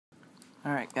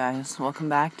Alright guys, welcome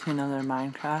back to another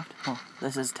Minecraft. Well,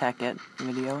 this is Tekkit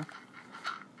video.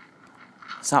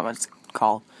 It's not what it's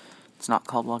called. It's not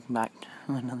called welcome back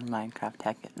to another Minecraft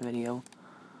Tekkit video.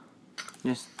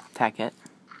 Just Tekkit.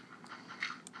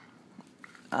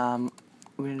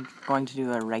 We're going to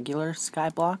do a regular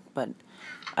Skyblock, but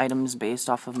items based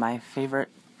off of my favorite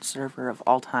server of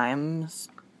all times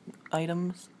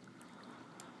items.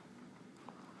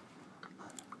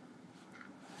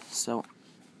 So,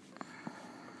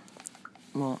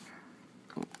 well,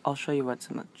 I'll show you what's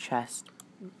in the chest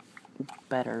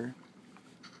better.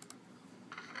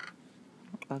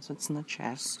 That's what's in the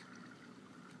chest.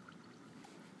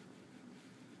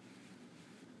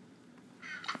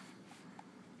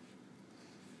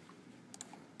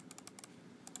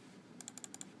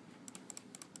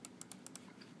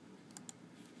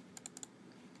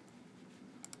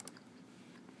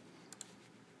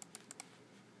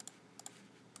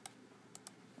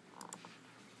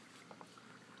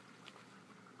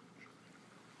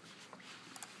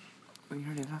 We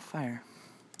already have fire.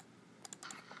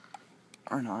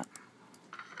 Or not.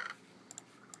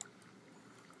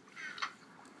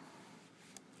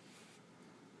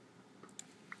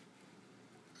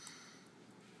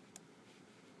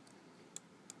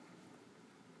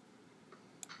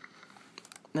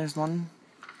 There's one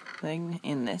thing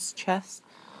in this chest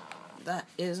that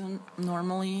isn't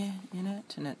normally in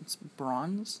it, and it's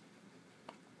bronze.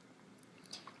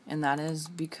 And that is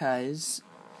because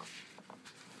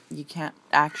you can't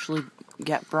actually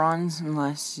get bronze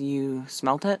unless you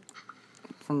smelt it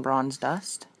from bronze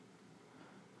dust,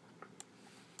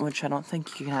 which I don't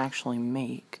think you can actually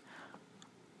make.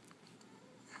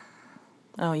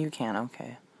 Oh, you can,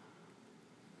 okay.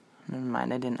 Never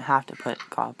mind, I didn't have to put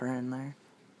copper in there.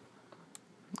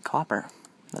 Copper.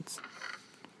 That's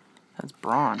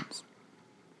bronze.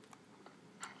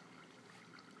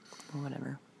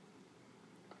 Whatever.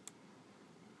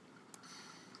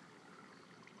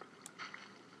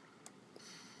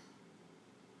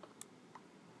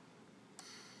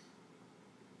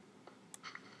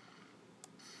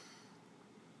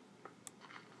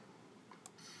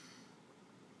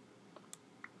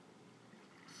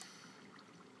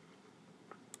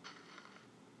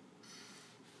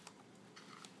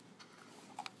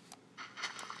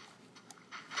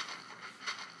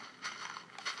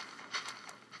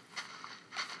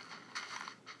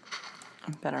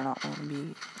 It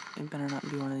better not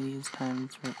be one of these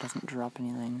times where it doesn't drop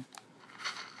anything.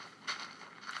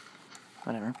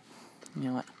 Whatever. You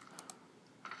know what?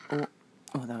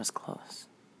 Oh, that was close.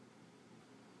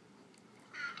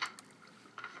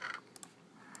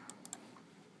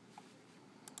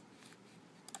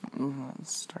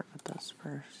 Let's start with this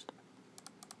first.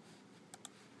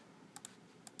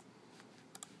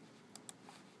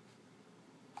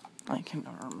 I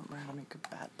cannot remember how to make a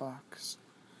bat box.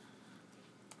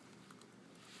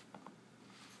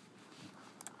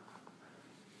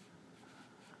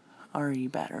 RE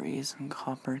batteries and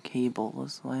copper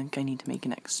cables. I think I need to make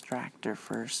an extractor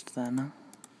first then.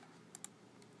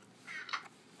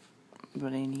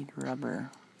 But I need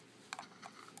rubber.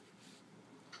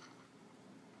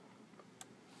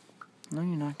 No,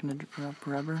 you're not gonna drop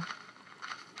rubber.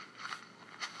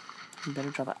 You better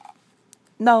drop it.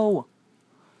 No!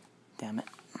 Damn it.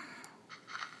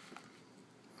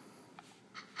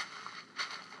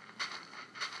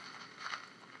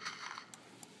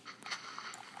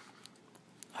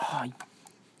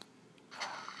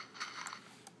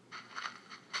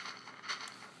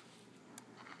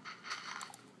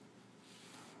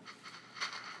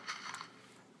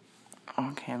 Oh,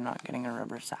 okay, I'm not getting a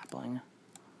rubber sapling.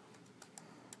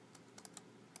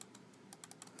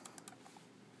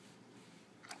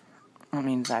 That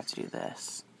means I have to do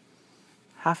this.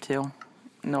 Have to.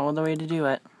 No other way to do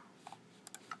it.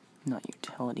 Not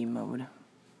utility mode.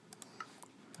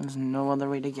 There's no other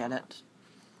way to get it.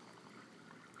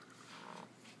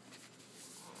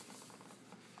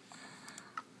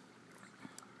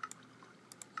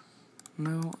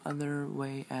 No other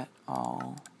way at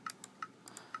all.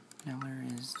 Now where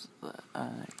is the,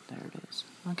 there it is.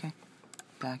 Okay.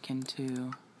 Back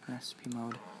into recipe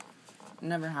mode.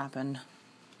 Never happened.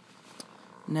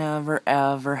 Never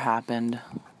ever happened.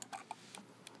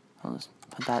 I'll just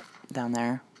put that down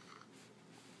there.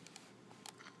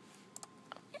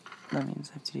 That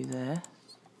means I have to do this,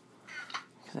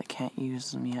 because I can't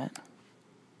use them yet.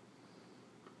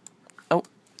 Oh,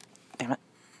 damn it.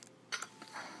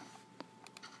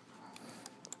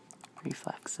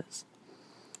 Reflexes.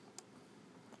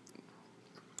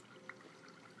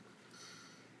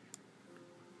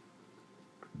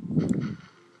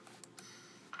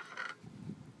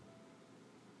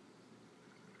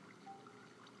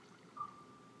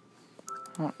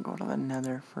 I want to go to the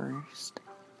Nether first.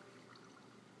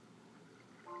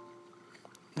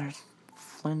 There's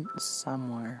flint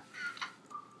somewhere.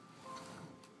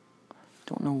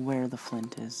 Don't know where the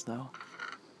flint is, though.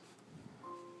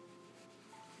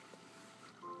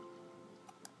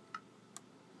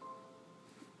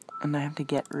 And I have to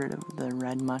get rid of the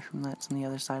red mushroom that's on the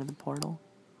other side of the portal.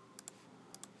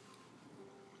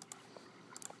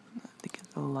 I have to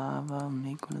get the lava and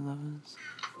make one of those.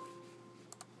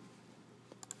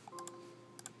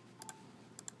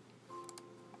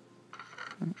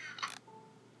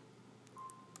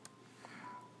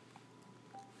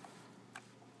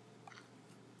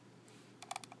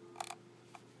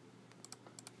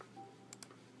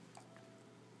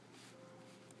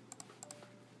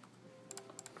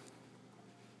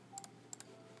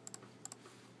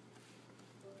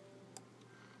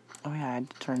 Oh yeah, I had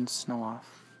to turn snow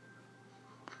off.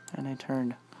 And I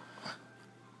turned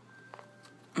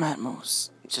Matmos,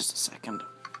 just a second,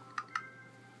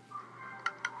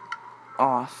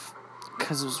 off,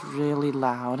 because it was really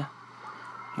loud.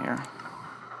 Here.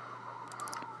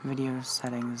 Video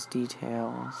settings,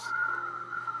 details,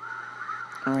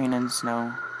 rain and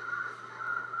snow.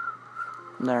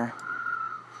 There.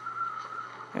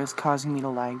 It was causing me to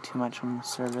lag too much on the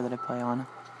server that I play on.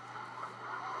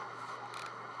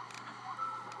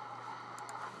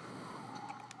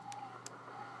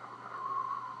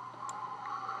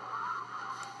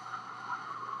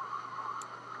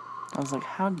 I was like,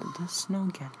 how did the snow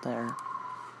get there?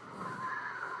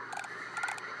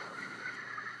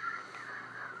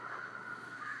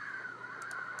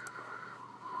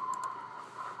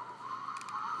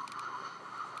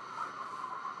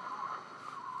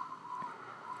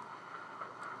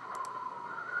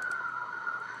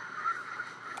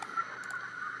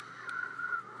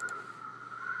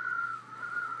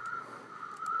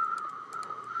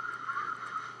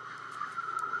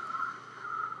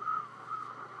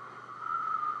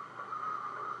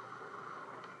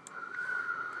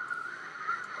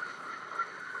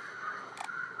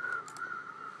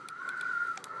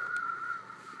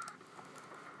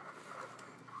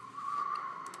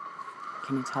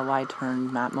 Can you tell why I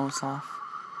turned Matmos off?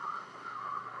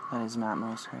 That is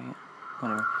Matmos, right?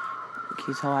 Whatever. Can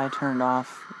you tell why I turned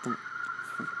off the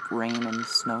rain and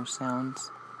snow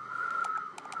sounds?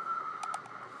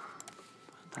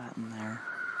 Put that in there.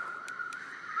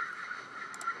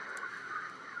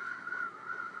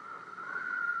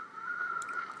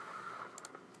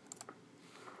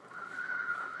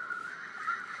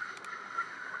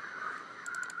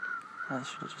 I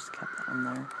should have just kept that in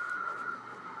there.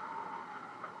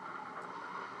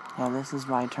 Yeah, this is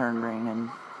why I turned rain and,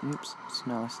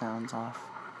 snow sounds off.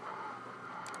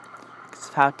 Because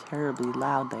of how terribly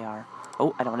loud they are.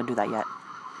 Oh, I don't want to do that yet.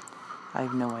 I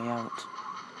have no way out.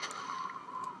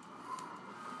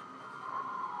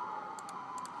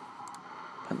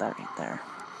 Put that right there.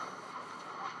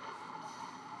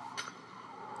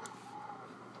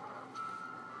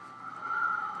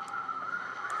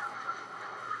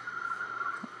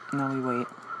 Now we wait.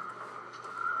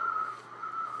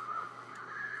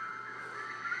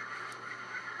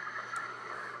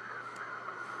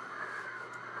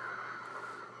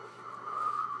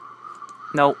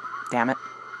 Nope, damn it.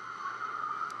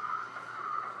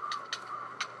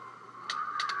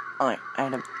 Alright, I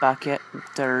had a bucket,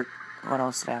 dirt. What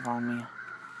else did I have on me?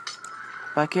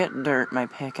 Bucket, dirt, my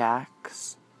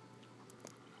pickaxe.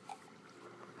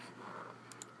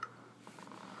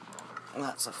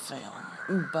 That's a fail.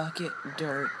 Bucket,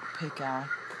 dirt, pickaxe,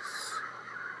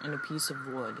 and a piece of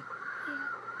wood.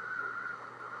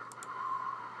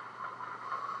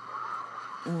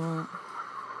 Well,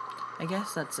 I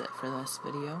guess that's it for this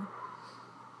video.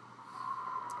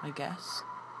 I guess.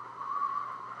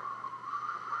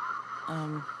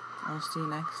 I'll see you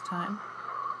next time.